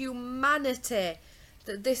for humanity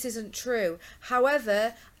that this isn't true.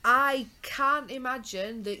 However, I can't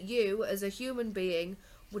imagine that you, as a human being,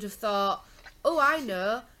 would have thought, oh, I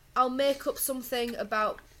know, I'll make up something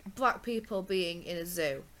about black people being in a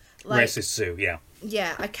zoo. Racist zoo, yeah.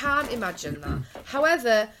 Yeah, I can't imagine that.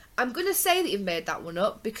 However, I'm going to say that you've made that one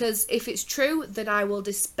up, because if it's true, then I will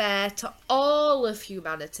despair to all of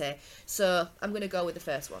humanity. So, I'm going to go with the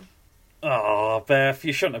first one. Oh, Beth,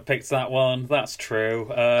 you shouldn't have picked that one. That's true.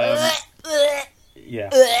 Yeah.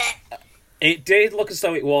 It did look as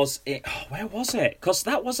though it was... where was it? Because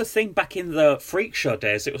that was a thing back in the Freak Show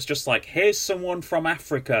days. It was just like, here's someone from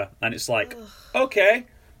Africa. And it's like, okay,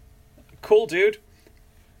 cool, dude.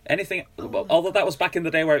 Anything... Although that was back in the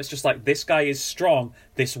day where it's just like, this guy is strong,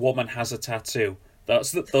 this woman has a tattoo.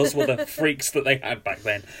 Those were the freaks that they had back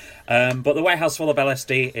then. But the warehouse full of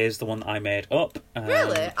LSD is the one that I made up.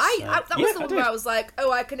 Really? That was the one where I was like,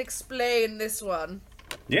 oh, I can explain this one.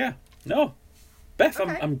 Yeah. No. Beth,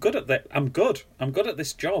 Okay. I'm good at that. I'm good at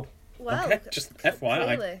this job. Well, okay? Just FYI.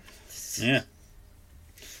 Clearly. Yeah.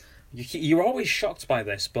 You're always shocked by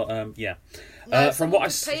this, but yeah. No, from what I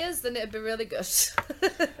pay us, then it'd be really good.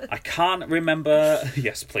 I can't remember.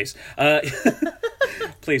 Yes, please.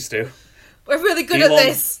 Please do. We're really good at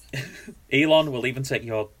this. Elon will even take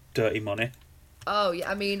your dirty money. Oh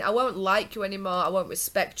yeah, I mean, I won't like you anymore. I won't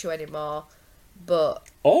respect you anymore. But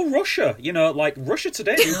or Russia, like Russia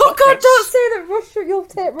Today. Oh God, don't say that, Russia. You'll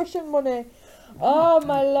take Russian money. Oh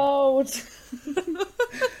my lord.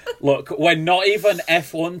 Look, when not even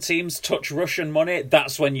F1 teams touch Russian money,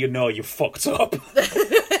 that's when you know you fucked up.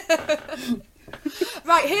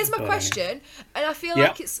 Right, here's my question, and I feel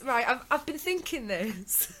like it's right. I've been thinking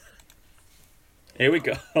this. Here we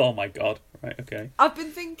go. Oh my God. Right, okay. I've been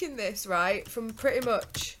thinking this, right, from pretty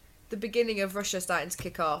much the beginning of Russia starting to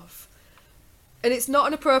kick off. And it's not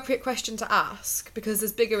an appropriate question to ask because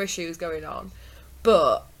there's bigger issues going on.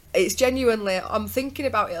 But it's genuinely, I'm thinking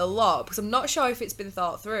about it a lot because I'm not sure if it's been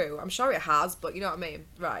thought through. I'm sure it has, but you know what I mean?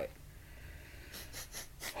 Right.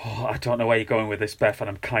 Oh, I don't know where you're going with this, Beth, and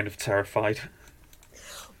I'm kind of terrified.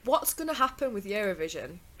 What's going to happen with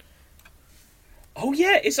Eurovision? Oh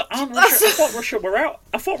yeah, aren't Russia? I thought Russia were out.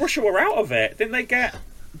 I thought Russia were out of it. Didn't they get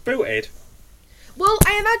booted? Well,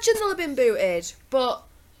 I imagine they'll have been booted, but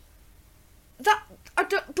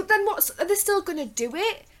But then are they still going to do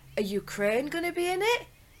it? Are Ukraine going to be in it?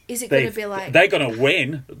 Is it going to be like they're going to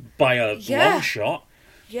win by a long shot?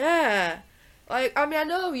 Yeah. Like, I mean, I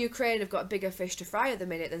know Ukraine have got bigger fish to fry at the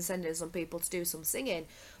minute than sending some people to do some singing,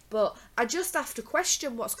 But I just have to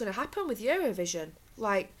question what's going to happen with Eurovision.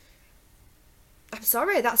 Like, I'm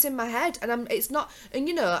sorry, that's in my head, and it's not, and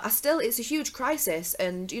it's a huge crisis,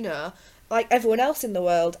 and like everyone else in the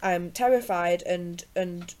world, I'm terrified and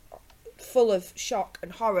full of shock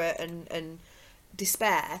and horror and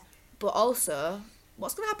despair. But also,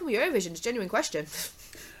 what's going to happen with Eurovision is a genuine question.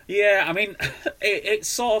 Yeah, I mean,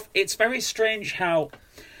 it's very strange how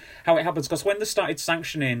it happens, because when they started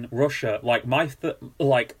sanctioning Russia, like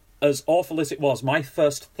as awful as it was, my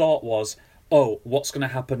first thought was, oh, what's going to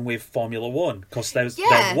happen with Formula One? Because there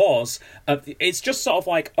was, it's just sort of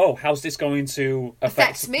like, oh, how's this going to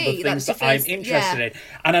affect me, the things that I'm interested in?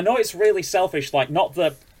 And I know it's really selfish, like, not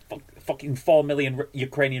the fucking 4 million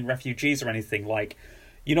Ukrainian refugees or anything, like,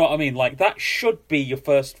 you know what I mean? Like, that should be your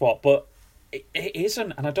first thought, but it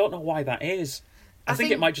isn't, and I don't know why that is. I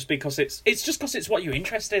think it might just be because it's just because it's what you're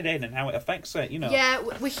interested in and how it affects it, Yeah,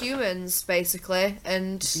 we're humans, basically,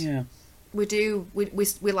 and... Yeah. We do.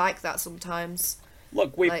 We like that sometimes.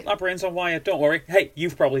 Look, our brains are wired. Don't worry. Hey,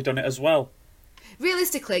 you've probably done it as well.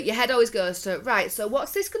 Realistically, your head always goes to, right, so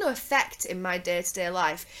what's this going to affect in my day-to-day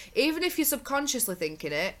life? Even if you're subconsciously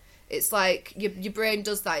thinking it, it's like your brain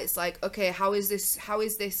does that. It's like, okay, how does this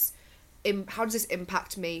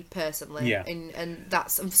impact me personally? Yeah. And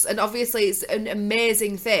obviously it's an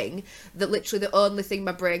amazing thing that literally the only thing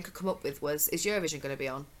my brain could come up with was, is Eurovision going to be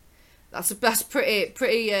on? That's pretty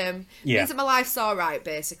means that my life's alright,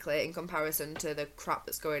 basically, in comparison to the crap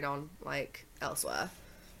that's going on, like, elsewhere.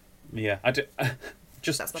 Yeah, I do.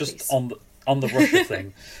 Just on the Russia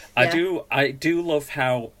thing, yeah. I do love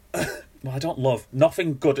how. Well, I don't love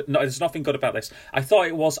nothing good. No, there's nothing good about this. I thought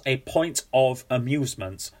it was a point of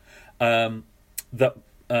amusement that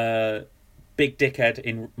big dickhead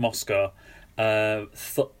in Moscow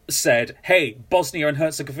said, "Hey, Bosnia and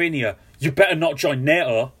Herzegovina, you better not join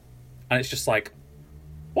NATO." And it's just like,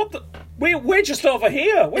 what the? We're just over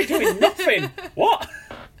here. We're doing nothing. What?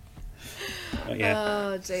 Oh, yeah.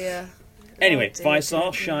 Oh, dear. Anyway,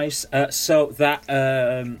 Visor, Shice. So that...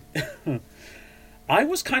 I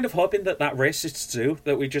was kind of hoping that racist zoo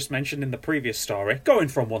that we just mentioned in the previous story, going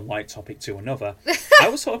from one light topic to another, I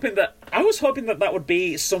was hoping that would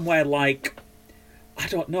be somewhere like... I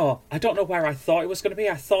don't know where I thought it was going to be.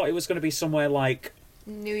 I thought it was going to be somewhere like...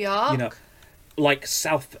 New York? Like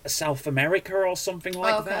South America or something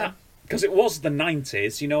like that, because it was the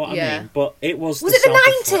 90s, you know what I mean? But it was it the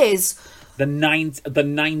 90s? The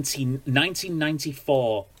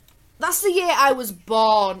 1994. That's the year I was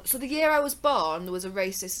born. So the year I was born, there was a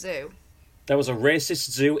racist zoo. There was a racist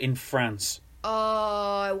zoo in France.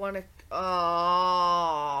 Oh, I want to.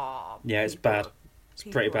 Oh. Yeah, it's bad. It's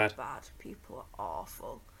pretty bad. People are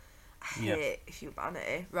awful. I hate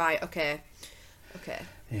humanity. Right. Okay.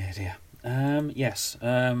 Yeah, dear. Yes.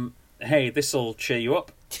 Hey, this'll cheer you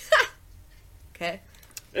up. Okay.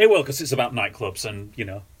 It will, because it's about nightclubs and,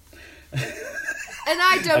 And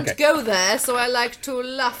I don't go there, so I like to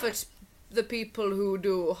laugh at the people who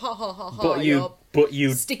do. Ha ha ha ha. But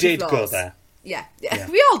you did go there. Yeah.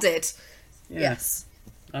 We all did. Yeah. Yes.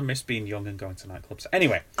 I miss being young and going to nightclubs.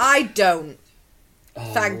 Anyway. I don't.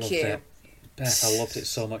 Oh, Thank you. Beth, I loved it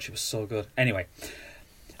so much. It was so good. Anyway.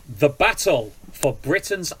 The battle for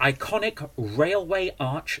Britain's iconic railway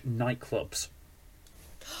arch nightclubs.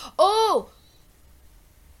 Oh!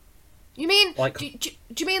 You mean... Like, do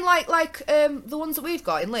you mean like the ones that we've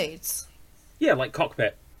got in Leeds? Yeah, like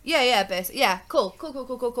Cockpit. Yeah, basically. Yeah, cool.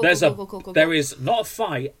 There is not a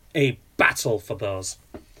fight, a battle for those.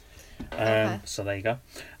 So there you go.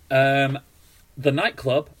 The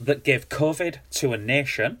nightclub that gave COVID to a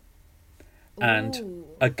nation... and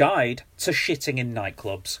a guide to shitting in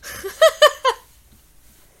nightclubs.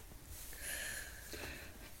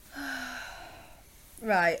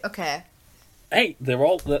 Right. Okay. Hey, they're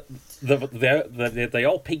all they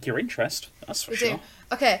all pique your interest. That's for sure.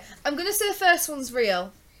 Okay, I'm gonna say the first one's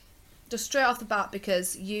real, just straight off the bat,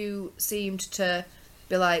 because you seemed to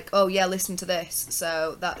be like, "Oh yeah, listen to this,"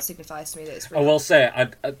 so that signifies to me that it's real. I will say,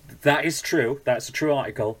 that is true. That's a true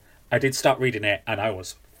article. I did start reading it, and I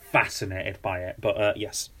was fascinated by it, but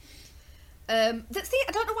yes. I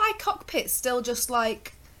don't know why Cockpit's still just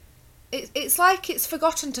like it's like it's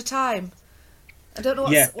forgotten to time. I don't know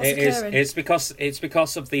what's occurring. It's because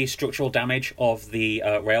of the structural damage of the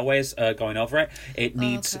railways going over it. It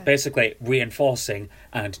needs basically reinforcing,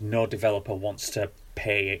 and no developer wants to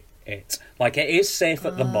pay it. Like, it is safe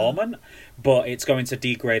at the moment, but it's going to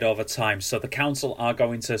degrade over time. So the council are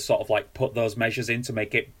going to sort of like put those measures in to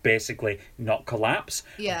make it basically not collapse.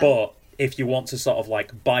 Yeah. But if you want to sort of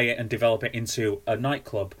like buy it and develop it into a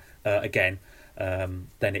nightclub again,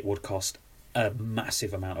 then it would cost a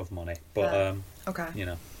massive amount of money. But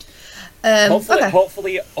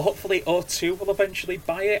Hopefully O2 will eventually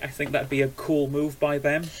buy it. I think that'd be a cool move by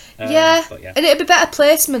them. Yeah, and it'd be better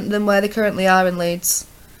placement than where they currently are in Leeds.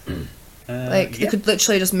 They could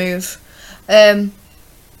literally just move.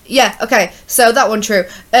 Yeah, okay, so that one true.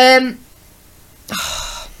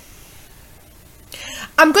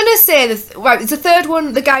 I'm gonna say right. It's the third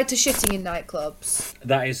one. The guide to shitting in nightclubs.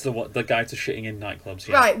 That is the guide to shitting in nightclubs.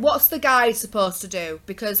 Yeah. Right. What's the guide supposed to do?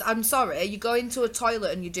 Because I'm sorry, you go into a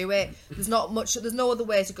toilet and you do it. There's not much. There's no other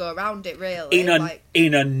way to go around it, really.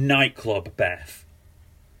 In a nightclub, Beth.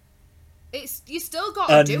 You still got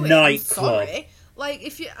to do it. I'm Nightclub. sorry. Like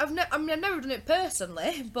if you, I've never done it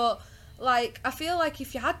personally, but. Like, I feel like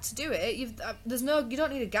if you had to do it, you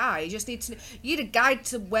don't need a guide. You need a guide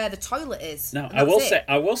to where the toilet is. No, I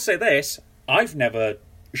will say this. I've never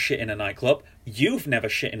shit in a nightclub. You've never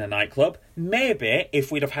shit in a nightclub. Maybe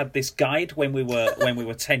if we'd have had this guide when we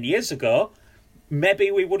were 10 years ago,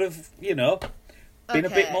 maybe we would have, been a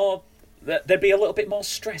bit more. There'd be a little bit more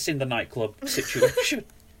stress in the nightclub situation.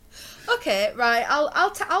 Okay, right.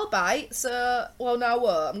 I'll bite. So, well, no, I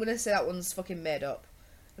won't. I'm gonna say that one's fucking made up.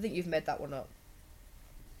 I think you've made that one up.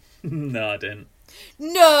 No, I didn't.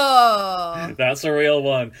 No! That's a real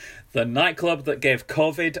one. The nightclub that gave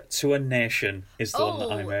COVID to a nation is the one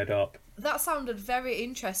that I made up. That sounded very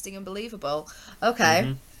interesting and believable. Okay.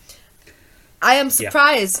 Mm-hmm. I am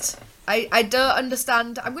surprised. Yeah. I don't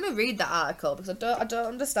understand. I'm going to read that article because I don't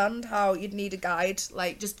understand how you'd need a guide.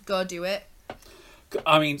 Like, just go do it.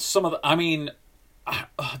 I mean, some of the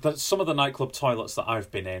nightclub toilets that I've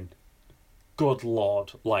been in, good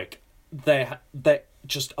lord, like they're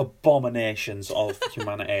just abominations of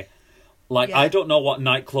humanity. Like, I don't know what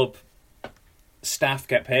nightclub staff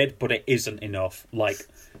get paid, but it isn't enough. Like,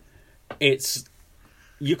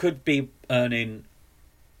 you could be earning,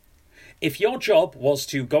 if your job was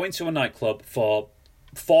to go into a nightclub for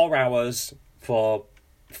 4 hours for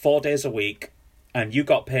 4 days a week, and you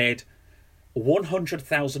got paid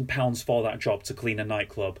 £100,000 for that job to clean a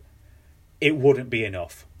nightclub, it wouldn't be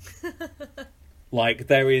enough. Like,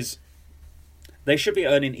 they should be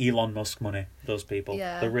earning Elon Musk money, those people.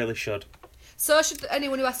 Yeah. They really should. So should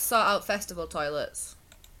anyone who has to sort out festival toilets.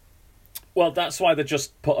 Well, that's why they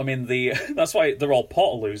just put them in that's why they're all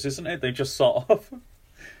Portaloos, isn't it? They just sort of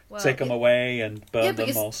take them away and burn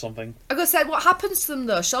them or something. I was going to say, what happens to them,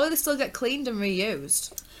 though? Surely they still get cleaned and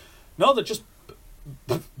reused. No, they just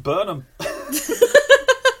burn them.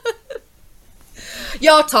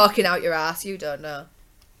 You're talking out your ass, you don't know.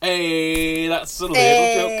 Hey, that's a little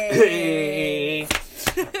joke. Hey.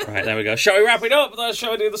 Right, there we go. Shall we wrap it up? Shall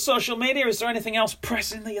we do the social media? Is there anything else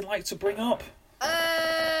pressing that you'd like to bring up?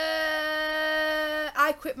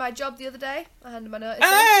 I quit my job the other day. I handed my notice in.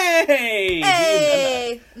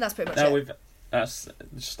 Hey! And that's pretty much it. That's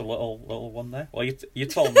just a little one there. Well, you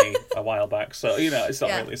told me a while back, so it's not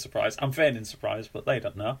really a surprise. I'm feigning surprise, but they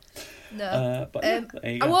don't know. No. But there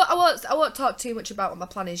you go. I won't talk too much about what my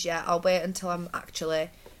plan is yet. I'll wait until I'm actually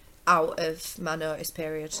out of my notice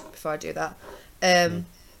period before I do that.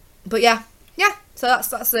 But yeah. So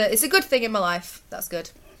that's it. It's a good thing in my life. That's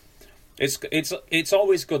good. It's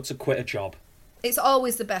always good to quit a job. It's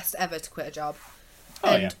always the best ever to quit a job.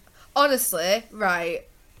 Honestly, right.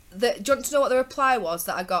 Do you want to know what the reply was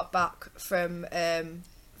that I got back from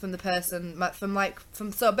the person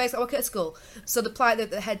so basically I work at a school, so the reply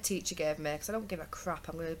that the head teacher gave me, because I don't give a crap,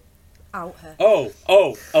 I'm going to out her. Oh,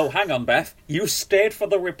 hang on, Beth, you stayed for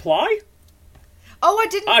the reply? Oh, I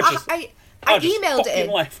didn't. I emailed it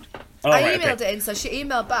in. Left. I emailed it in, so she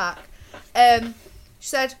emailed back. She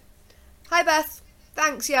said, "Hi Beth,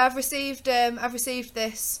 thanks. Yeah, I've received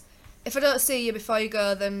this. If I don't see you before you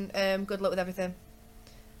go, then good luck with everything."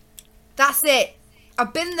 That's it.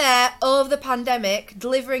 I've been there over the pandemic,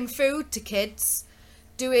 delivering food to kids,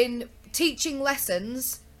 teaching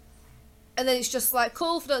lessons, and then it's just like,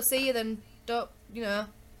 cool, if I don't see you, then don't.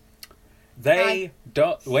 They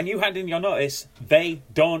don't. When you hand in your notice, they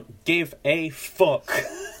don't give a fuck.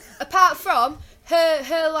 Apart from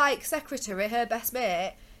her like secretary, her best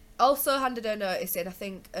mate, also handed her notice in, I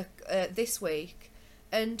think, this week,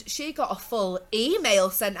 and she got a full email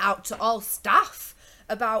sent out to all staff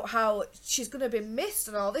about how she's going to be missed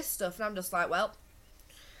and all this stuff, and I'm just like, well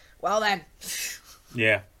then.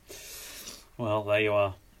 Yeah. Well, there you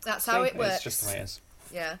are. That's how it works. It's just the way it is.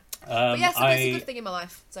 Yeah. But yes, it's a good thing in my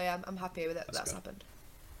life, so yeah, I'm happy with it. That's happened.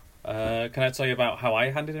 Can I tell you about how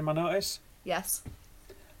I handed in my notice? Yes.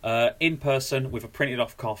 In person with a printed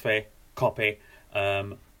off copy.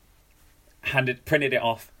 Printed it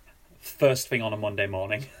off first thing on a Monday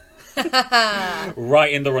morning.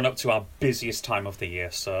 Right in the run up to our busiest time of the year,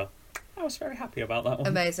 so I was very happy about that one.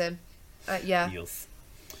 Amazing. Yeah. Yes.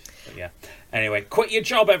 But yeah. Anyway, quit your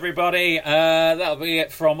job, everybody. That'll be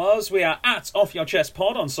it from us. We are at Off Your Chest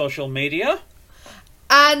Pod on social media.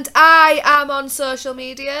 And I am on social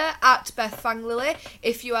media at Beth Fanglily.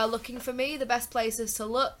 If you are looking for me, the best places to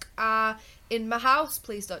look are in my house.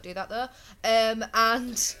 Please don't do that though. And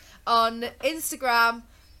on Instagram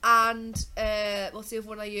and what's the other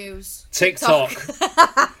one I use? TikTok.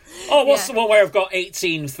 Oh, what's the one where I've got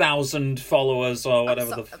 18,000 followers or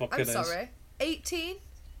whatever the fuck it is? I'm sorry. 18?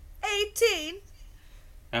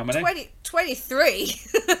 How many? 23.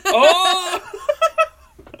 Oh!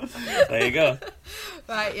 There you go.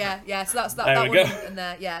 Right, yeah. So that's that There one. we go. And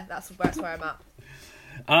that's where I'm at.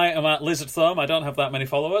 I am at Lizard Thumb. I don't have that many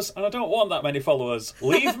followers, and I don't want that many followers.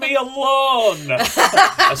 Leave me alone!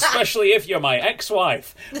 Especially if you're my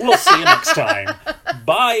ex-wife. We'll see you next time.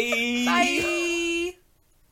 Bye! Bye!